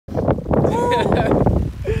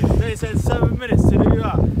said 7 minutes to do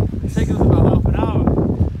that. It's taken us about half an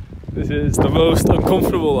hour. This is the most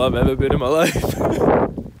uncomfortable I've ever been in my life.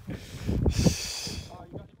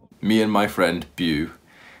 Me and my friend Bu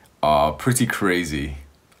are pretty crazy.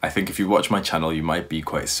 I think if you watch my channel, you might be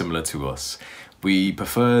quite similar to us. We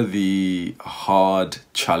prefer the hard,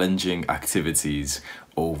 challenging activities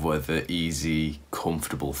over the easy,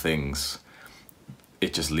 comfortable things.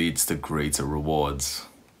 It just leads to greater rewards.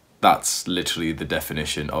 That's literally the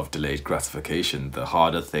definition of delayed gratification. The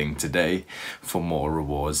harder thing today for more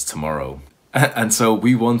rewards tomorrow. And so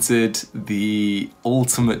we wanted the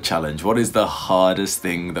ultimate challenge. What is the hardest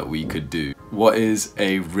thing that we could do? What is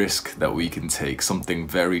a risk that we can take? Something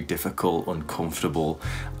very difficult, uncomfortable,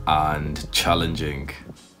 and challenging.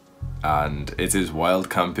 And it is wild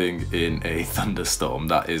camping in a thunderstorm.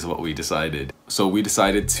 That is what we decided. So we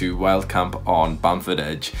decided to wild camp on Bamford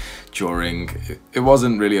Edge during, it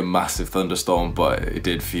wasn't really a massive thunderstorm, but it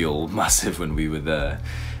did feel massive when we were there.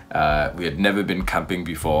 We had never been camping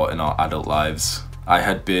before in our adult lives. I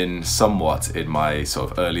had been somewhat in my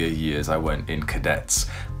sort of earlier years. I went in cadets,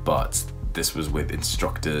 but this was with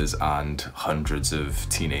instructors and hundreds of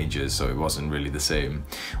teenagers, so it wasn't really the same.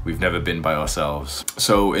 We've never been by ourselves.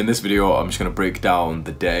 So in this video, I'm just gonna break down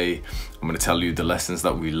the day. I'm gonna tell you the lessons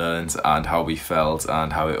that we learned and how we felt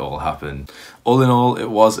and how it all happened. All in all, it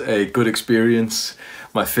was a good experience.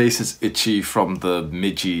 My face is itchy from the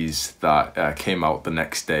midges that came out the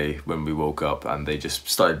next day when we woke up, and they just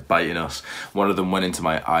started biting us. One of them went into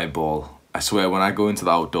my eyeball. I swear, when I go into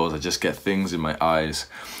the outdoors, I just get things in my eyes.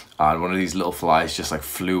 And one of these little flies just like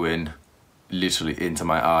flew in, literally into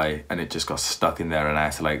my eye, and it just got stuck in there, and I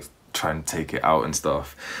had to like try and take it out and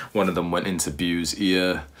stuff. One of them went into Bu's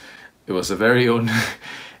ear. It was a very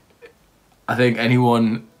I think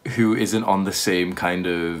anyone who isn't on the same kind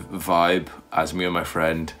of vibe as me and my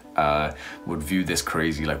friend would view this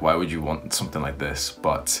crazy. Like, why would you want something like this?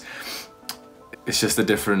 But it's just a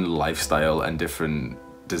different lifestyle and different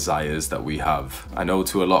desires that we have. I know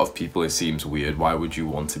to a lot of people it seems weird. Why would you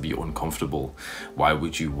want to be uncomfortable? Why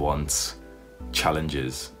would you want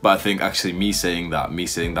challenges? But I think actually me saying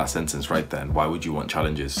that sentence right then, why would you want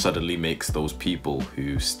challenges, suddenly makes those people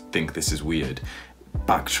who think this is weird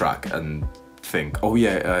backtrack and think, oh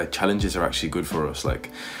yeah, challenges are actually good for us.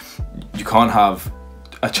 Like, you can't have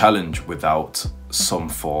a challenge without some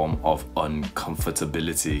form of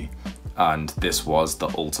uncomfortability. And this was the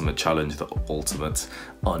ultimate challenge, the ultimate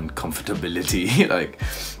uncomfortability. Like,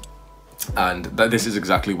 and this is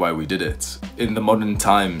exactly why we did it. In the modern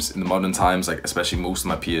times, like especially most of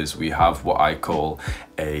my peers, we have what I call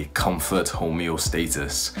a comfort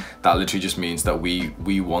homeostasis. That literally just means that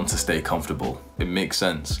we want to stay comfortable. It makes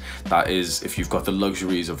sense. That is, if you've got the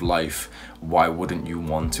luxuries of life, why wouldn't you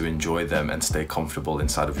want to enjoy them and stay comfortable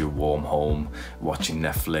inside of your warm home, watching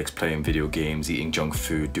Netflix, playing video games, eating junk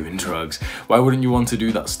food, doing drugs? Why wouldn't you want to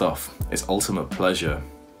do that stuff? It's ultimate pleasure.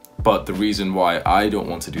 But the reason why I don't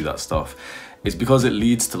want to do that stuff is because it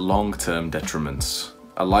leads to long-term detriments.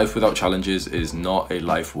 A life without challenges is not a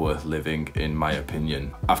life worth living, in my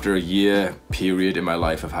opinion. After a year period in my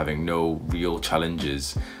life of having no real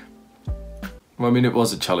challenges, well, I mean, it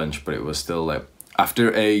was a challenge, but it was still like,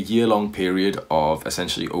 after a year-long period of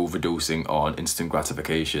essentially overdosing on instant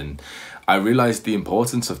gratification, I realized the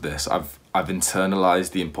importance of this. I've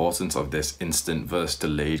internalized the importance of this instant versus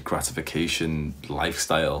delayed gratification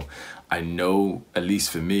lifestyle. I know, at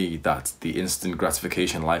least for me, that the instant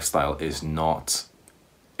gratification lifestyle is not,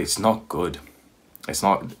 it's not good. It's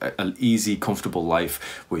not an easy, comfortable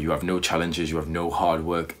life where you have no challenges, you have no hard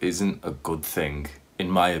work, isn't a good thing,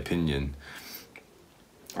 in my opinion.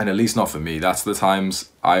 And at least not for me. That's the times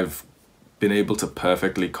I've been able to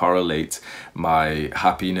perfectly correlate my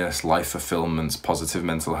happiness, life fulfillment, positive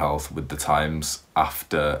mental health with the times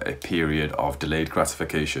after a period of delayed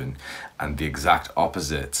gratification, and the exact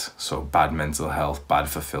opposite. So bad mental health, bad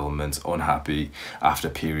fulfillment, unhappy after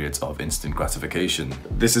periods of instant gratification.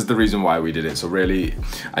 This is the reason why we did it. So really,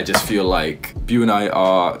 I just feel like Bu and I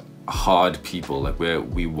are hard people. Like,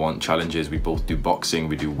 we want challenges. We both do boxing,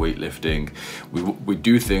 we do weightlifting, we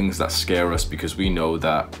do things that scare us because we know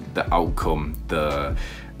that the outcome, the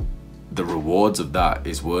rewards of that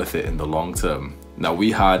is worth it in the long term. Now,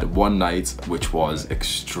 we had one night which was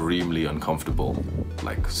extremely uncomfortable,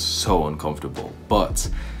 like so uncomfortable, but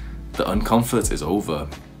the uncomfort is over.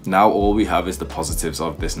 Now all we have is the positives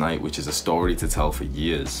of this night, which is a story to tell for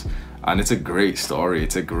years. And it's a great story.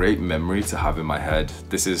 It's a great memory to have in my head.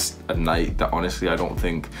 This is a night that honestly I don't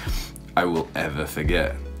think I will ever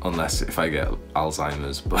forget, unless if I get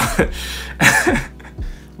Alzheimer's. But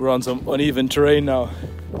we're on some uneven terrain now.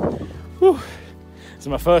 Whew. This is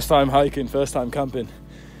my first time hiking, first time camping.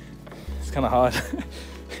 kind of hard.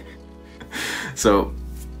 So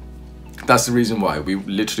that's the reason why we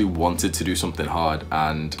literally wanted to do something hard.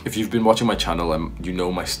 And if you've been watching my channel, you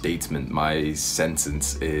know my statement, my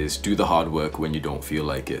sentence is do the hard work when you don't feel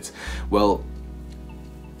like it. Well,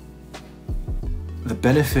 the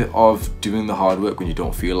benefit of doing the hard work when you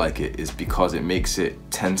don't feel like it is because it makes it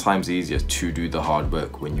 10 times easier to do the hard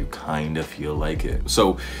work when you kind of feel like it.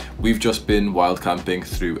 So we've just been wild camping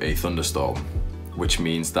through a thunderstorm, which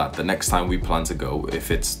means that the next time we plan to go,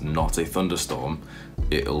 if it's not a thunderstorm,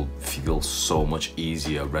 it'll feel so much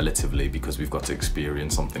easier relatively because we've got to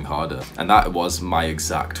experience something harder. And that was my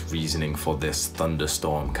exact reasoning for this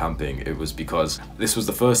thunderstorm camping. It was because this was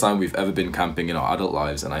the first time we've ever been camping in our adult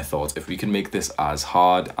lives, and I thought if we can make this as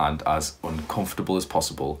hard and as uncomfortable as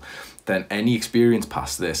possible, then any experience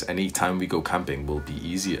past this, any time we go camping, will be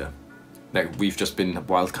easier. Like, we've just been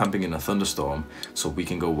wild camping in a thunderstorm, so we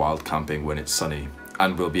can go wild camping when it's sunny,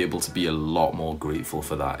 and we'll be able to be a lot more grateful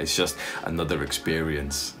for that. It's just another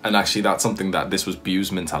experience. And actually that's something that this was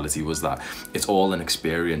Bu's mentality, was that it's all an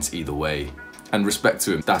experience either way. And respect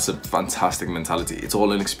to him, that's a fantastic mentality. It's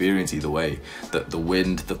all an experience either way. The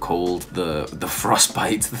wind, the cold, the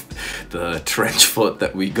frostbite, the trench foot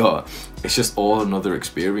that we got, it's just all another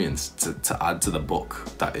experience to add to the book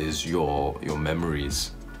that is your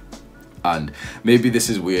memories. And maybe this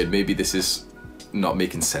is weird, maybe this is not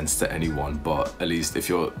making sense to anyone, but at least if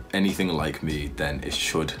you're anything like me, then it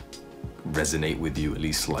should resonate with you at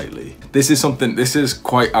least slightly. This is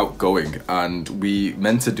quite outgoing, and we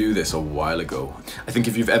meant to do this a while ago. I think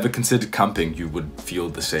if you've ever considered camping, you would feel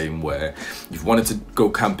the same, where you've wanted to go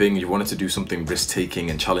camping, you wanted to do something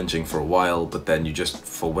risk-taking and challenging for a while, but then you just,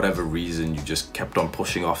 for whatever reason, you just kept on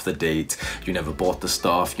pushing off the date. You never bought the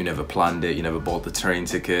stuff, you never planned it, you never bought the train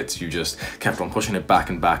tickets, you just kept on pushing it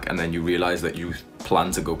back and back, and then you realize that you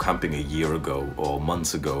planned to go camping a year ago or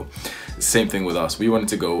months ago. Same thing with us. We wanted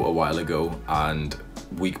to go a while ago, and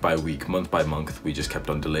week by week, month by month, we just kept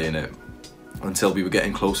on delaying it until we were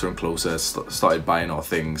getting closer and closer, started buying our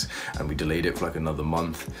things, and we delayed it for like another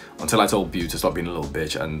month until I told Bu to stop being a little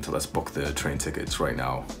bitch and let's book the train tickets right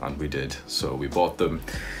now, and we did. So we bought them,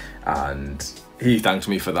 and he thanked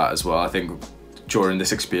me for that as well. I think during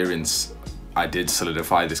this experience I did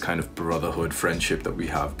solidify this kind of brotherhood friendship that we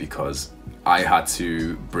have, because I had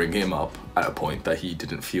to bring him up at a point that he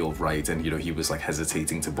didn't feel right, and you know, he was like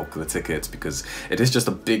hesitating to book the tickets because it is just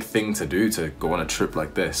a big thing to do, to go on a trip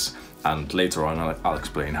like this. And later on I'll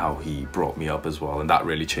explain how he brought me up as well, and that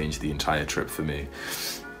really changed the entire trip for me.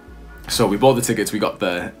 So we bought the tickets, we got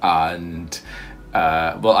there, and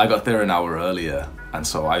well, I got there an hour earlier, and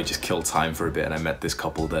so I just killed time for a bit, and I met this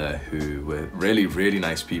couple there who were really, really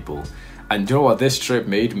nice people. And you know what, this trip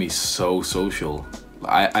made me so social.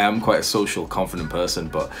 I am quite a social, confident person,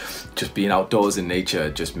 but just being outdoors in nature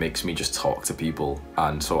just makes me just talk to people.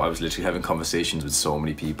 And so I was literally having conversations with so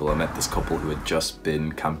many people. I met this couple who had just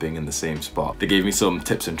been camping in the same spot. They gave me some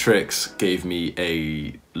tips and tricks, gave me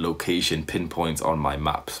a location pinpoint on my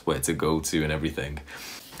maps where to go to and everything.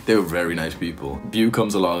 They were very nice people. Bu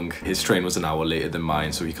comes along, his train was an hour later than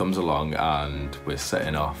mine, so he comes along and we're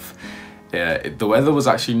setting off. The weather was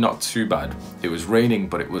actually not too bad. It was raining,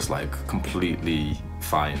 but it was like completely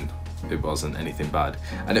fine. It wasn't anything bad.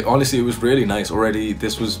 And honestly, it was really nice. Already,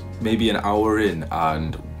 this was maybe an hour in,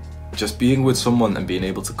 and just being with someone and being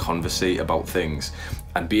able to conversate about things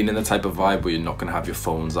and being in the type of vibe where you're not gonna have your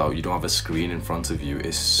phones out, you don't have a screen in front of you,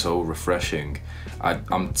 is so refreshing.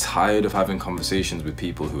 I'm tired of having conversations with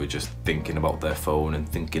people who are just thinking about their phone and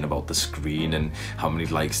thinking about the screen and how many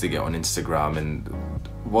likes they get on Instagram, and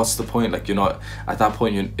what's the point? Like, you're not, at that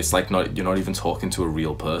point, it's like you're not even talking to a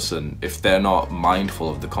real person. If they're not mindful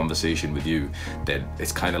of the conversation with you, then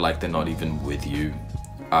it's kind of like they're not even with you.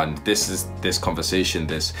 And this conversation,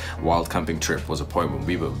 this wild camping trip, was a point when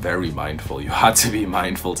we were very mindful. You had to be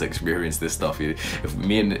mindful to experience this stuff. If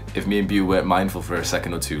me and Bu weren't mindful for a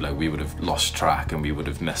second or two, like, we would have lost track and we would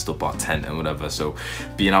have messed up our tent and whatever. So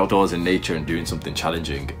being outdoors in nature and doing something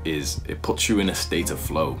challenging it puts you in a state of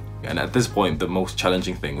flow. And at this point, the most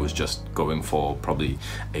challenging thing was just going for probably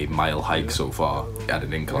a mile hike so far at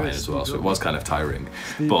an incline as well. So it was kind of tiring,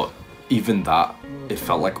 but even that, it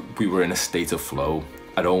felt like we were in a state of flow.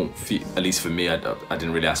 I don't feel, at least for me, I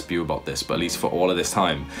didn't really ask Bu about this, but at least for all of this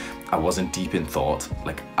time, I wasn't deep in thought,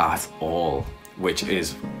 like, at all, which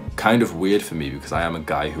is kind of weird for me because I am a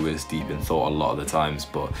guy who is deep in thought a lot of the times.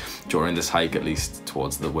 But during this hike, at least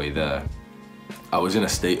towards the way there, I was in a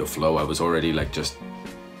state of flow. I was already like just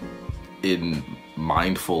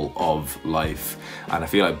mindful of life, and I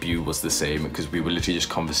feel like Bu was the same, because we were literally just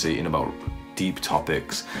conversating about deep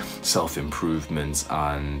topics, self-improvement,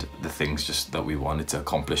 and the things just that we wanted to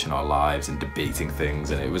accomplish in our lives, and debating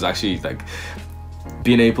things. And it was actually like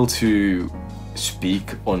being able to speak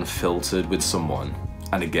unfiltered with someone,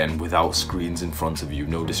 and again without screens in front of you,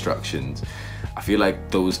 no distractions. I feel like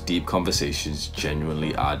those deep conversations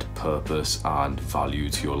genuinely add purpose and value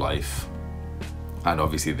to your life, and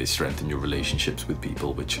obviously they strengthen your relationships with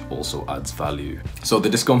people, which also adds value. So the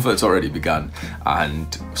discomfort's already began, and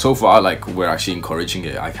so far like we're actually encouraging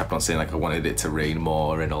it. I kept on saying like I wanted it to rain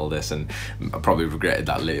more and all this, and I probably regretted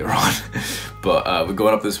that later on. But we're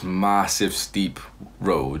going up this massive steep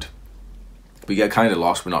road. We get kind of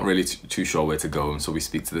lost, we're not really too sure where to go, and so we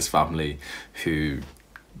speak to this family who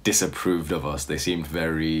disapproved of us. They seemed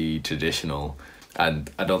very traditional,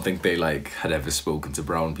 and I don't think they like had ever spoken to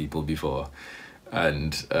brown people before,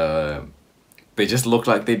 and they just looked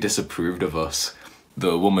like they disapproved of us.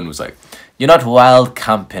 The woman was like, "You're not wild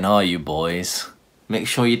camping, are you, boys? Make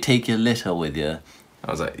sure you take your litter with you."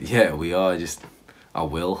 I was like, "Yeah, we are, just I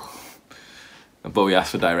will." But we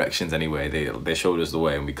asked for directions anyway. They showed us the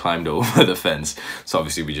way, and we climbed over the fence. So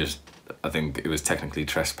obviously we just, I think it was technically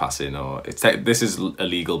trespassing, or this is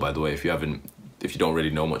illegal, by the way. If you don't really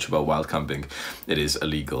know much about wild camping, it is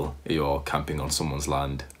illegal. You're camping on someone's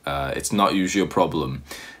land. It's not usually a problem.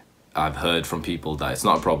 I've heard from people that it's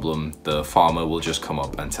not a problem. The farmer will just come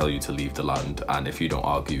up and tell you to leave the land, and if you don't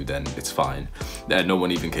argue, then it's fine. No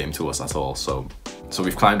one even came to us at all. So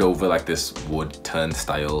we've climbed over like this wood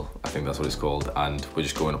turnstile, I think that's what it's called, and we're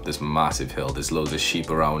just going up this massive hill. There's loads of sheep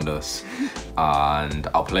around us, and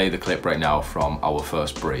I'll play the clip right now from our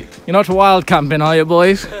first break. You're not wild camping, are you,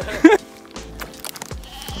 boys? I'm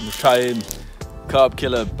just trying Carb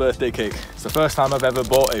Killer birthday cake. It's the first time I've ever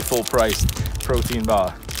bought a full-priced protein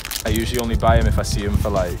bar. I usually only buy them if I see them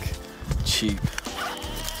for like cheap.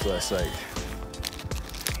 So it's like,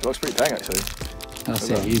 it looks pretty bang actually. That's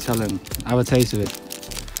it, you tell him. Have a taste of it.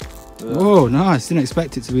 Oh, nice. Didn't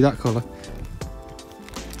expect it to be that colour.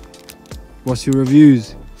 What's your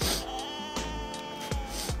reviews?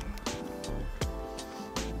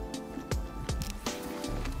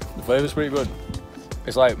 The flavour's pretty good.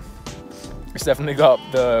 It's like, it's definitely got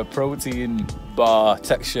the protein bar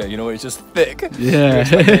texture, you know, it's just thick. Yeah. You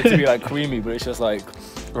expect it to be like creamy, but it's just like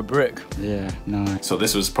a brick. Yeah, nice. So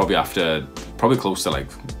this was probably after, close to like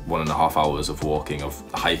 1.5 hours of walking, of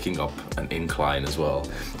hiking up an incline as well.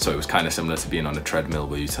 So it was kind of similar to being on a treadmill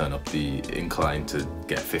where you turn up the incline to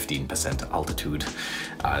get 15% altitude,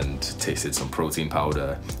 and tasted some protein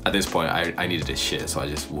powder. At this point, I needed a shit, so I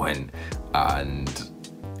just went, and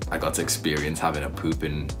I got to experience having a poop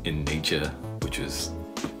in nature, which was,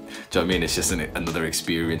 do you know what I mean? It's just another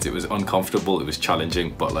experience. It was uncomfortable, it was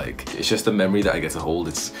challenging, but like, it's just a memory that I get to hold.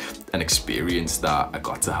 It's an experience that I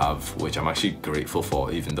got to have, which I'm actually grateful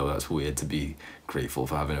for, even though that's weird to be grateful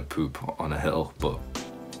for having a poop on a hill. But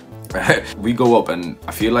we go up, and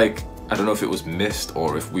I feel like, I don't know if it was mist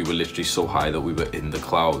or if we were literally so high that we were in the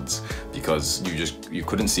clouds, because you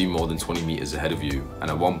couldn't see more than 20 meters ahead of you. And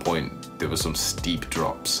at one point there were some steep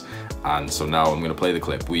drops. And so now I'm gonna play the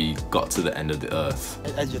clip. We got to the end of the earth.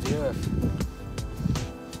 Edge of the earth.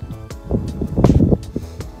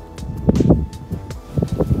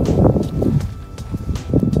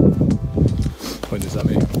 What does that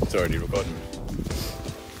mean? It's already recording.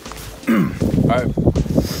 Alright.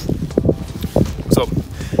 So,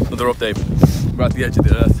 another update. We're at the edge of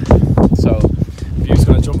the earth. So, View's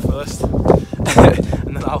gonna jump first,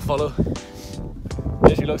 and then I'll follow. It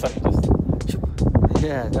literally looks like it just...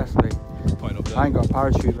 Yeah, definitely. Point up there. I ain't got a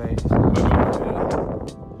parachute, mate.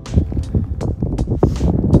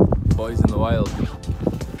 Boys in the wild.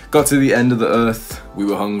 Got to the end of the earth. We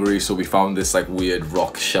were hungry, so we found this like weird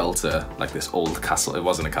rock shelter, like this old castle. It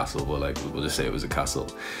wasn't a castle, but like we'll just say it was a castle.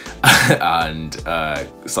 And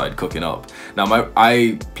started cooking up. Now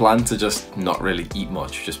I planned to just not really eat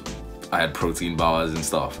much, just I had protein bars and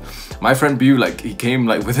stuff. My friend Bu, like, he came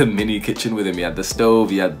like with a mini kitchen with him. He had the stove,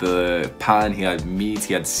 he had the pan, he had meat,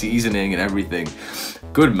 he had seasoning and everything.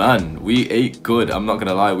 Good man, we ate good. I'm not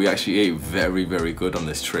gonna lie, we actually ate very, very good on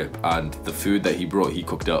this trip, and the food that he brought, he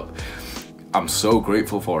cooked up. I'm so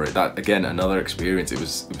grateful for it. That, again, another experience. It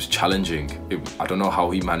was challenging. I don't know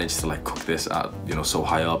how he managed to like cook this at, you know, so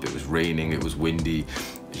high up. It was raining, it was windy.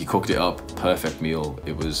 He cooked it up, perfect meal.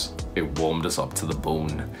 It warmed us up to the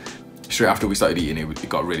bone. Straight after we started eating, it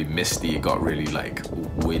got really misty, it got really like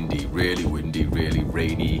windy, really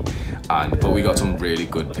rainy, but we got some really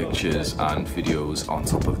good pictures and videos on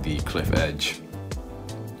top of the cliff edge.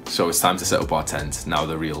 So it's time to set up our tent. Now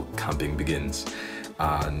the real camping begins,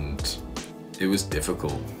 and it was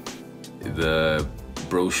difficult. The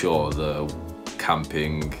brochure, the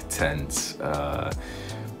camping tent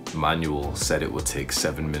manual said it would take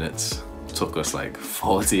 7 minutes. Took us like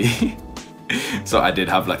 40. So I did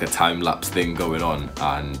have like a time-lapse thing going on,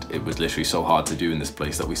 and it was literally so hard to do in this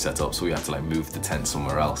place that we set up, so we had to like move the tent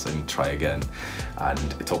somewhere else and try again.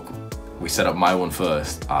 And we set up my one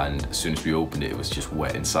first, and as soon as we opened it, it was just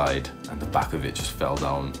wet inside and the back of it just fell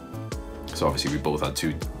down. So obviously we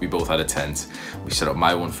both had a tent. We set up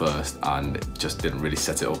my one first and it just didn't really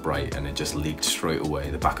set it up right, and it just leaked straight away.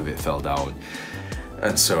 The back of it fell down.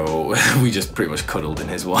 And so we just pretty much cuddled in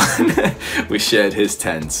his one. We shared his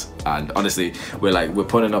tent, and honestly, we're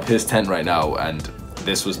putting up his tent right now, and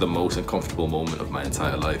this was the most uncomfortable moment of my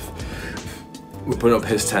entire life. We're putting up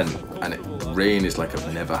his tent, and rain is like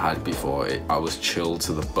I've never had before. I was chilled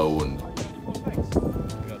to the bone.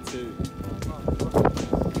 Got two.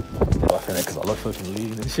 Laughing because I love fucking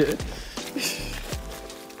lean and shit.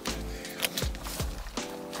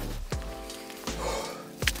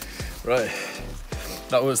 Right.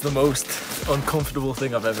 That was the most uncomfortable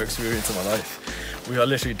thing I've ever experienced in my life. We are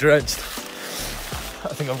literally drenched.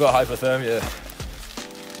 I think I've got hypothermia.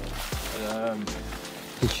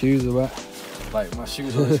 Your shoes are wet. Like my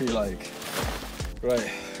shoes are literally like,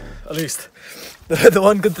 right. At least the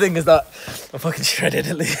one good thing is that I'm fucking shredded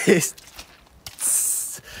at least.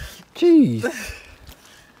 Jeez.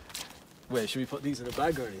 Wait, should we put these in a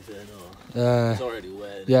bag or anything? Or it's already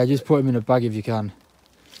wet. Yeah, just put them in a bag if you can.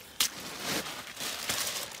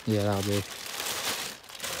 Yeah, that'll do.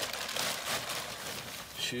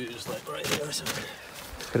 Shoes like right there or something.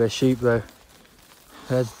 Look at the sheep though.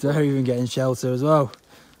 They're even getting shelter as well.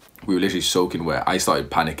 We were literally soaking wet. I started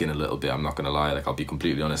panicking a little bit, I'm not gonna lie, like I'll be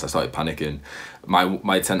completely honest, I started panicking.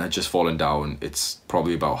 My tent had just fallen down. It's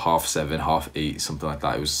probably about 7:30, 8:30, something like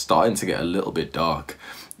that. It was starting to get a little bit dark.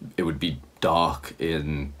 It would be dark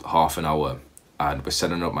in half an hour, and we're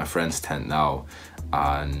setting up my friend's tent now,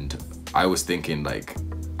 and I was thinking like,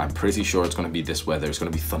 I'm pretty sure it's gonna be this weather. It's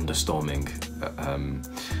gonna be thunderstorming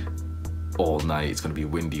all night. It's gonna be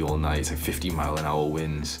windy all night. It's like 50-mile-an-hour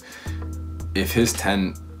winds. If his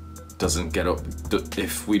tent doesn't get up,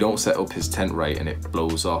 if we don't set up his tent right and it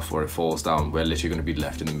blows off or it falls down, we're literally going to be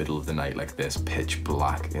left in the middle of the night like this, pitch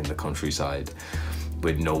black in the countryside,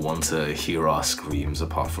 with no one to hear our screams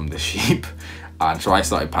apart from the sheep. And so I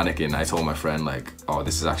started panicking. I told my friend like, oh,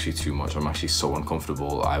 this is actually too much. I'm actually so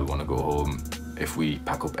uncomfortable. I want to go home. If we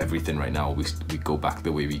pack up everything right now, we go back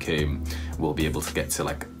the way we came, we'll be able to get to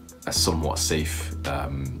like a somewhat safe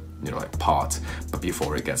you know, like part, but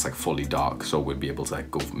before it gets like fully dark, so we'd be able to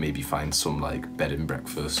like go maybe find some like bed and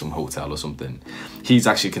breakfast, some hotel or something. He's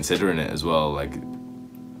actually considering it as well. Like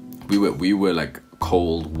we were like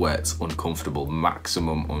cold, wet, uncomfortable,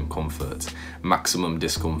 maximum uncomfort, maximum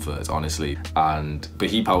discomfort, honestly. But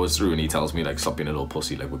he powers through and he tells me like, stop being a little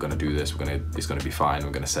pussy, like we're gonna do this, it's gonna be fine,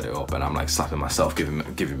 we're gonna set it up. And I'm like slapping myself,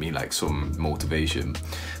 giving me like some motivation.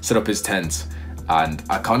 Set up his tent, and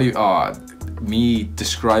I can't even, me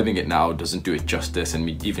describing it now doesn't do it justice, and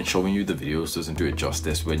me even showing you the videos doesn't do it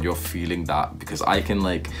justice when you're feeling that, because I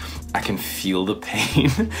can feel the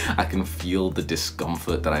pain. I can feel the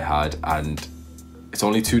discomfort that I had, and it's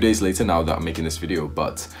only 2 days later now that I'm making this video,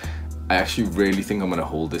 but I actually really think I'm gonna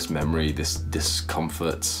hold this memory, this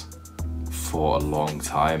discomfort, for a long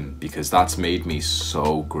time, because that's made me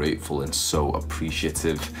so grateful and so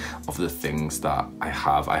appreciative of the things that I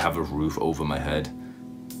have. I have a roof over my head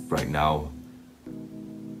right now.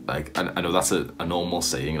 Like, I know that's a normal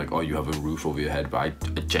saying, like, oh, you have a roof over your head, but I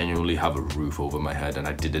genuinely have a roof over my head, and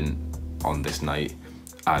I didn't on this night,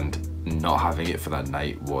 and not having it for that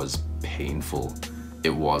night was painful. It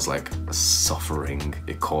was like suffering.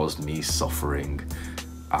 It caused me suffering,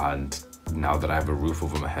 and now that I have a roof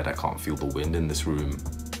over my head, I can't feel the wind in this room.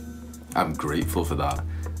 I'm grateful for that.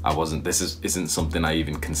 This isn't something I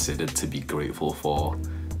even considered to be grateful for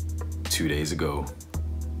 2 days ago.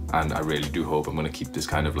 And I really do hope I'm gonna keep this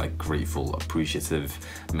kind of like grateful, appreciative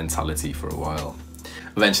mentality for a while.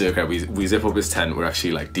 Eventually, okay, we zip up his tent, we're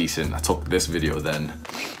actually like decent. I took this video then.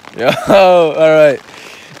 Yo, alright.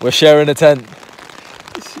 We're sharing a tent.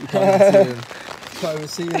 You can't even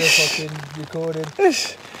see the fucking recording.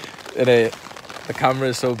 The camera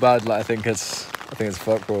is so bad, like I think it's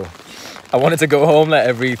fucked, bro. I wanted to go home like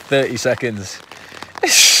every 30 seconds.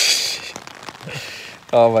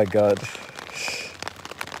 Oh my god.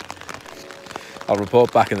 I'll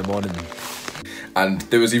report back in the morning. And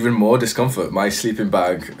there was even more discomfort. My sleeping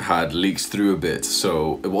bag had leaked through a bit,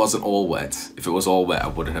 so it wasn't all wet. If it was all wet, I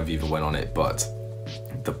wouldn't have even went on it, but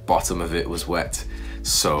the bottom of it was wet,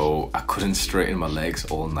 so I couldn't straighten my legs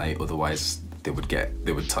all night, otherwise they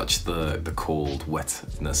would touch the cold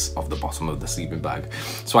wetness of the bottom of the sleeping bag.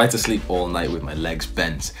 So I had to sleep all night with my legs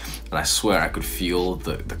bent, and I swear I could feel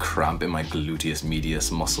the cramp in my gluteus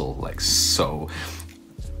medius muscle, like so.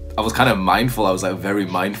 I was kind of mindful, I was like very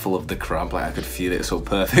mindful of the cramp, like I could feel it so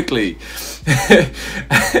perfectly.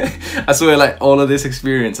 I swear, like all of this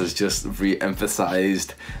experience has just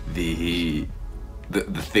re-emphasized the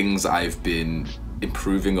things I've been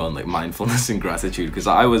improving on, like mindfulness and gratitude, because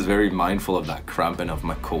I was very mindful of that cramping of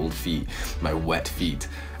my cold feet, my wet feet.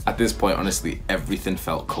 At this point, honestly, everything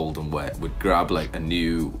felt cold and wet. We'd grab like a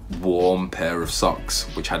new warm pair of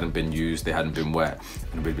socks which hadn't been used, they hadn't been wet,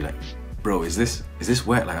 and we'd be like, bro, is this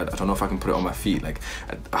wet? Like I don't know if I can put it on my feet. Like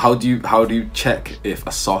how do you check if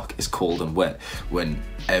a sock is cold and wet when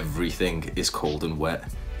everything is cold and wet?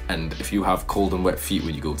 And if you have cold and wet feet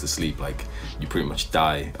when you go to sleep, like you pretty much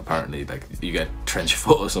die, apparently, like you get trench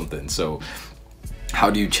foot or something. So how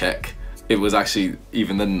do you check? It was actually,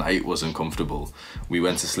 even the night was uncomfortable. We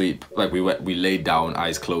went to sleep, like we laid down,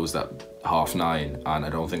 eyes closed at 9:30, and I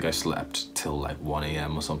don't think I slept till like 1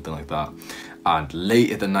 AM or something like that. And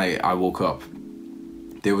late at the night, I woke up,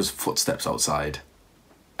 there was footsteps outside,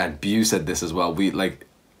 and Bew said this as well.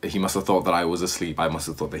 He must have thought that I was asleep. I must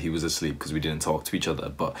have thought that he was asleep because we didn't talk to each other,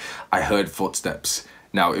 but I heard footsteps.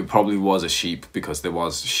 Now, it probably was a sheep because there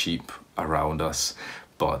was sheep around us,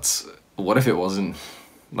 but what if it wasn't?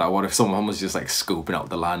 Like, what if someone was just like scoping out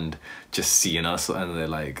the land, just seeing us, and they're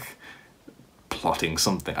like plotting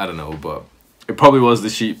something? I don't know, but it probably was the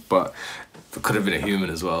sheep, but it could have been a human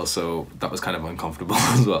as well, so that was kind of uncomfortable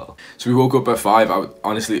as well. So we woke up at 5.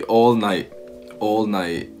 Honestly, all night,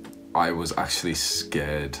 I was actually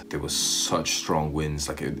scared. There was such strong winds,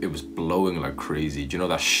 like it was blowing like crazy. Do you know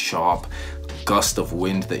that sharp gust of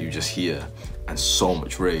wind that you just hear? And so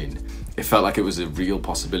much rain. It felt like it was a real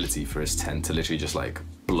possibility for his tent to literally just like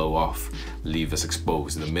blow off, leave us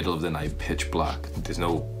exposed in the middle of the night, pitch black. There's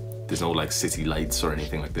no like city lights or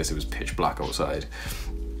anything like this. It was pitch black outside.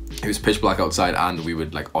 It was pitch black outside, and we were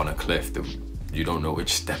like on a cliff that you don't know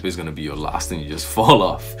which step is going to be your last, and you just fall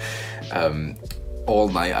off. All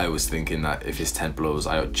night I was thinking that if his tent blows,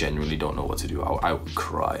 I genuinely don't know what to do. I would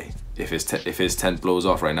cry. If his tent blows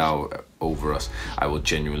off right now over us, I will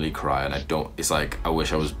genuinely cry. And it's like, I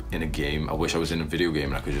wish I was in a game. I wish I was in a video game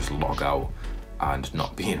and I could just log out and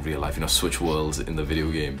not be in real life, you know, switch worlds in the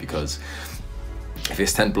video game. Because if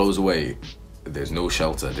his tent blows away, there's no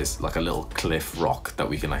shelter. There's like a little cliff rock that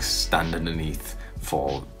we can like stand underneath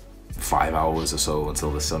for 5 hours or so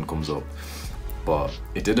until the sun comes up. But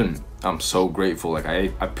it didn't. I'm so grateful. Like I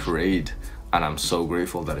prayed, and I'm so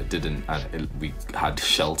grateful that it didn't, and we had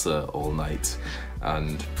shelter all night.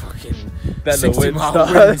 And fucking then the wind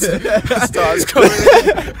starts coming.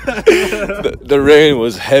 The rain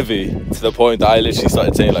was heavy to the point that I literally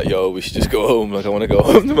started saying like, yo, we should just go home, like I want to go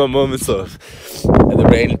home to my mum and stuff. And the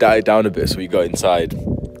rain died down a bit, so we got inside,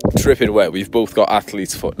 dripping wet. We've both got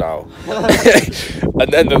athlete's foot now.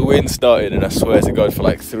 And then the wind started, and I swear to God, for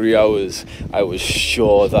like 3 hours I was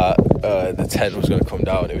sure that the tent was going to come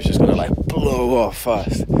down. It was just going to like blow off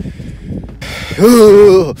fast.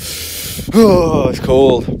 Oh, it's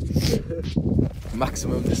cold.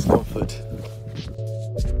 Maximum discomfort.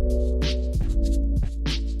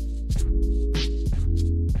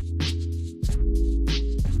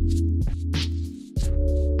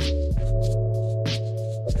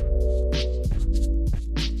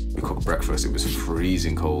 We cooked breakfast. It was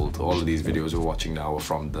freezing cold. All of these videos we're watching now are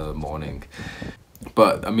from the morning.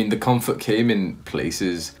 But I mean, the comfort came in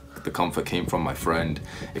places. The comfort came from my friend,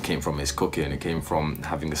 it came from his cooking, it came from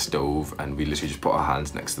having a stove, and we literally just put our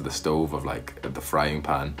hands next to the stove of like the frying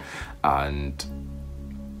pan, and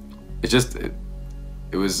it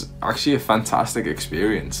was actually a fantastic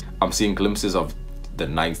experience. I'm seeing glimpses of the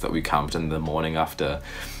nights that we camped and the morning after.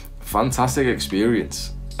 Fantastic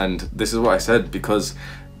experience. And this is what I said, because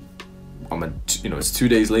it's 2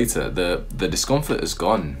 days later, the discomfort is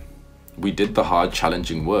gone. We did the hard,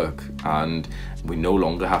 challenging work, and we no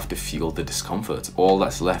longer have to feel the discomfort. All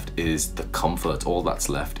that's left is the comfort. All that's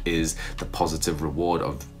left is the positive reward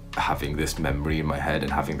of having this memory in my head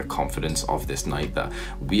and having the confidence of this night that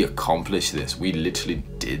we accomplished this. We literally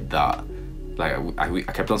did that. Like I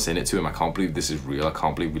kept on saying it to him, I can't believe this is real. I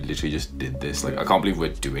can't believe we literally just did this. Like I can't believe we're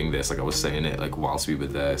doing this. Like I was saying it like whilst we were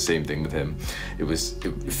there. Same thing with him.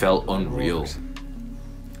 It felt unreal.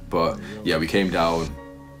 But yeah, we came down.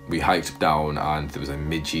 We hiked down, and there was like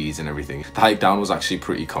midges and everything. The hike down was actually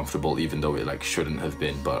pretty comfortable, even though it like shouldn't have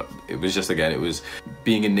been, but it was just, again, it was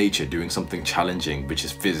being in nature, doing something challenging, which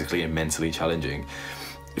is physically and mentally challenging.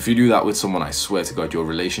 If you do that with someone, I swear to God, your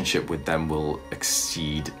relationship with them will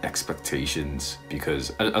exceed expectations,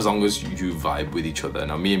 because as long as you vibe with each other.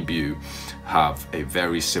 Now, me and Bu have a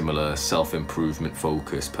very similar self-improvement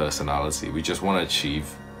focused personality. We just want to achieve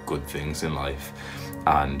good things in life,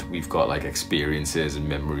 and we've got like experiences and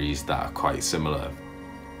memories that are quite similar.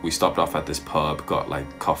 We stopped off at this pub, got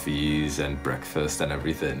like coffees and breakfast and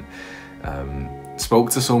everything. Spoke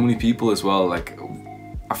to so many people as well. Like,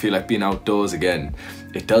 I feel like being outdoors again,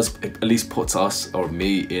 it at least puts us, or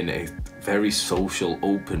me, in a very social,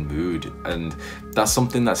 open mood, and that's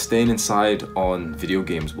something that staying inside on video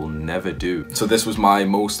games will never do. So this was my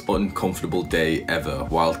most uncomfortable day ever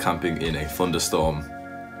while camping in a thunderstorm,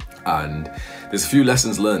 and there's a few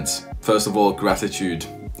lessons learned. First of all, gratitude.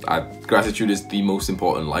 Gratitude is the most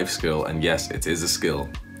important life skill, and yes, it is a skill.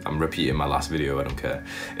 I'm repeating my last video, I don't care.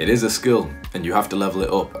 It is a skill, and you have to level it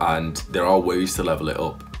up, and there are ways to level it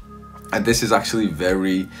up. And this is actually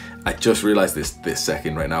I just realized this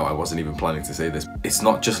second right now, I wasn't even planning to say this. It's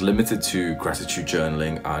not just limited to gratitude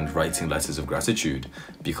journaling and writing letters of gratitude,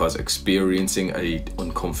 because experiencing a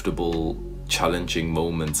uncomfortable, challenging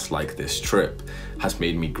moments like this trip has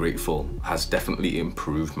made me grateful, has definitely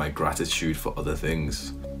improved my gratitude for other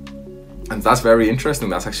things. And that's very interesting,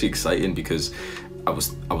 that's actually exciting, because I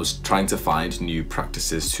was trying to find new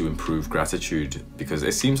practices to improve gratitude, because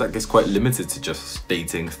it seems like it's quite limited to just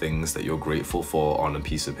stating things that you're grateful for on a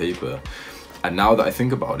piece of paper. And now that I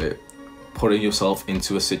think about it, putting yourself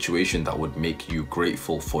into a situation that would make you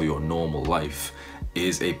grateful for your normal life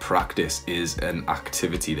is a practice, is an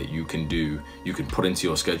activity that you can do, you can put into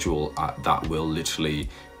your schedule that will literally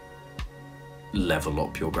level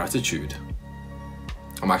up your gratitude.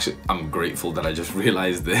 I'm grateful that I just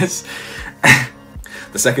realized this.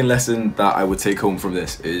 The second lesson that I would take home from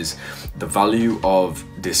this is the value of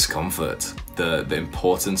discomfort, the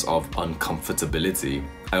importance of uncomfortability.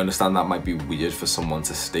 I understand that might be weird for someone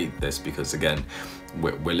to state this, because again,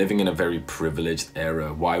 we're living in a very privileged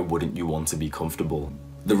era. Why wouldn't you want to be comfortable?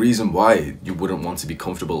 The reason why you wouldn't want to be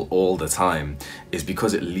comfortable all the time is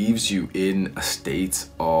because it leaves you in a state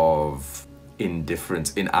of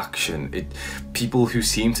indifference, inaction. People who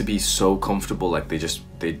seem to be so comfortable, like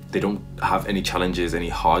they don't have any challenges, any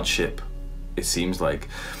hardship, it seems like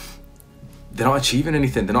they're not achieving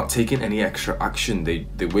anything, they're not taking any extra action. They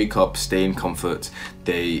wake up, stay in comfort,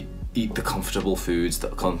 they eat the comfortable foods, the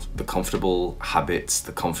comfortable habits,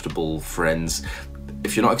 the comfortable friends.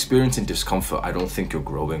 If you're not experiencing discomfort, I don't think you're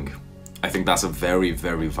growing. I think that's a very,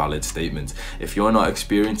 very valid statement. If you're not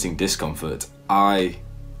experiencing discomfort,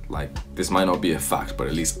 this might not be a fact, but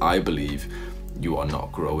at least I believe you are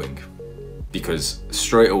not growing. Because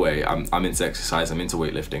straight away, I'm into exercise, I'm into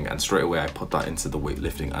weightlifting, and straight away I put that into the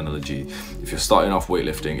weightlifting analogy. If you're starting off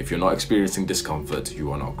weightlifting, if you're not experiencing discomfort,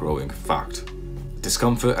 you are not growing. Fact.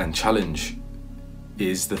 Discomfort and challenge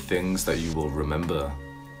is the things that you will remember.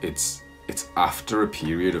 It's after a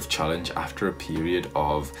period of challenge, after a period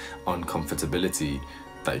of uncomfortability,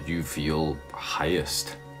 that you feel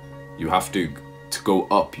highest. You have to go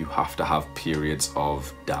up, you have to have periods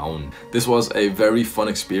of down. This was a very fun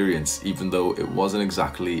experience, even though it wasn't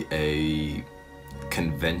exactly a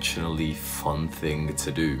conventionally fun thing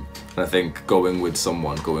to do. And I think going with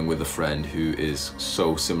a friend who is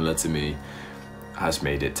so similar to me has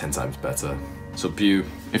made it 10 times better. So Bu,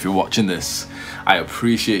 if you're watching this, I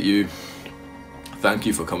appreciate you. Thank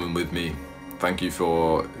you for coming with me. Thank you if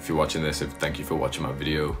you're watching this, thank you for watching my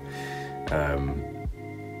video.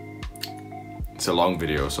 It's a long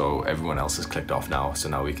video, so everyone else has clicked off now, so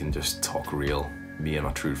now we can just talk real, me and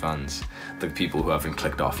my true fans, the people who haven't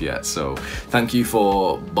clicked off yet. So thank you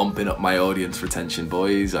for bumping up my audience retention,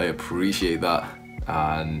 boys. I appreciate that.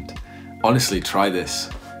 And honestly, try this.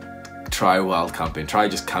 Try wild camping, try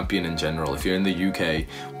just camping in general. If you're in the UK,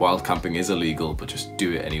 wild camping is illegal, but just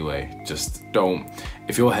do it anyway. Just don't,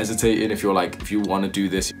 if you're hesitating, if you want to do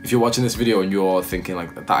this, if you're watching this video and you're thinking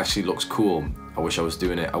like, that actually looks cool, I wish I was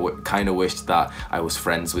doing it, I kind of wished that I was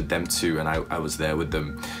friends with them too and I was there with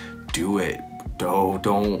them. Do it.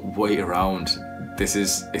 Don't wait around. It's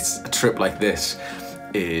a trip like this,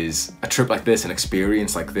 an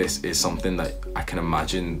experience like this is something that I can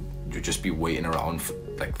imagine you'll just be waiting around for,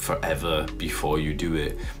 like, forever before you do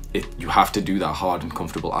it. You have to do that hard and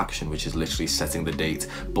comfortable action, which is literally setting the date,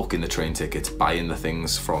 booking the train tickets, buying the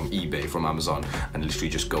things from eBay, from Amazon, and literally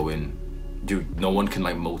just go in. No one can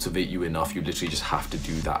like motivate you enough. You literally just have to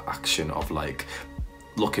do that action of like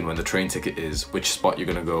looking when the train ticket is, which spot you're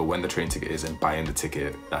gonna go, when the train ticket is, and buying the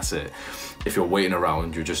ticket. That's it. If you're waiting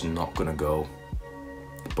around, you're just not gonna go.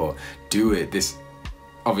 But do it.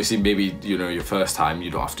 obviously maybe, you know, your first time,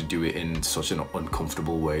 you don't have to do it in such an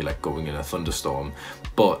uncomfortable way like going in a thunderstorm,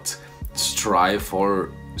 but strive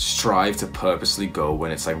to purposely go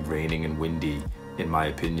when it's like raining and windy, in my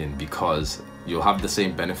opinion, because you'll have the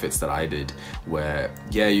same benefits that I did, where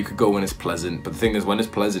yeah, you could go when it's pleasant, but the thing is, when it's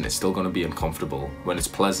pleasant, it's still going to be uncomfortable. When it's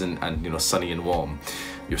pleasant and, you know, sunny and warm,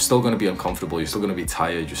 you're still going to be uncomfortable, you're still going to be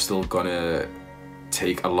tired, you're still going to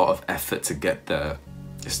take a lot of effort to get there.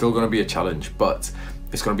 It's still going to be a challenge, but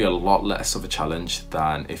it's going to be a lot less of a challenge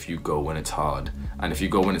than if you go when it's hard. And if you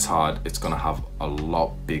go when it's hard, it's going to have a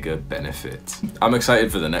lot bigger benefit. I'm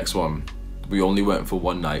excited for the next one. We only went for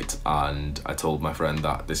one night, and I told my friend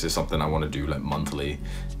that this is something I want to do like monthly,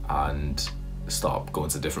 and start going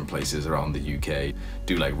to different places around the UK,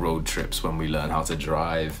 do like road trips when we learn how to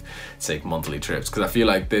drive, take monthly trips, because I feel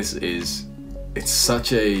like it's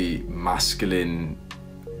such a masculine,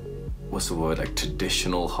 what's the word, like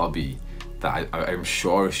traditional hobby that I'm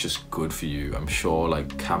sure it's just good for you. I'm sure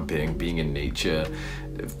like camping, being in nature,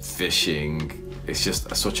 fishing, it's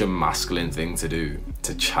just such a masculine thing to do,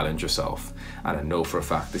 to challenge yourself. And I know for a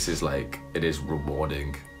fact this is like, it is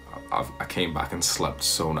rewarding. I came back and slept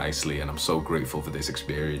so nicely, and I'm so grateful for this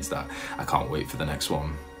experience that I can't wait for the next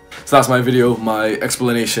one. So that's my video, my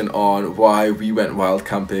explanation on why we went wild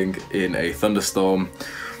camping in a thunderstorm,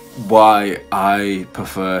 why I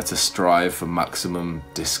prefer to strive for maximum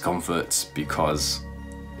discomfort, because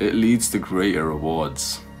it leads to greater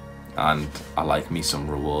rewards, and I like me some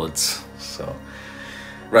rewards. So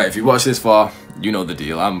right, if you watched this far, you know the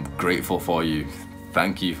deal. I'm grateful for you.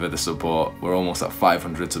 Thank you for the support. We're almost at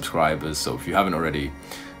 500 subscribers, so if you haven't already,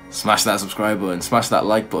 smash that subscribe button, smash that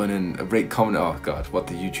like button, and rate, comment. Oh god, what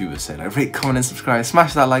the YouTubers say, like rate, comment and subscribe,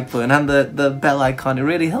 smash that like button and the bell icon. It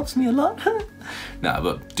really helps me a lot. Nah,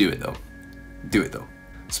 but do it though. Do it though.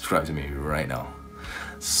 Subscribe to me right now.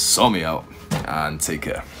 Saw me out, and take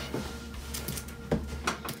care.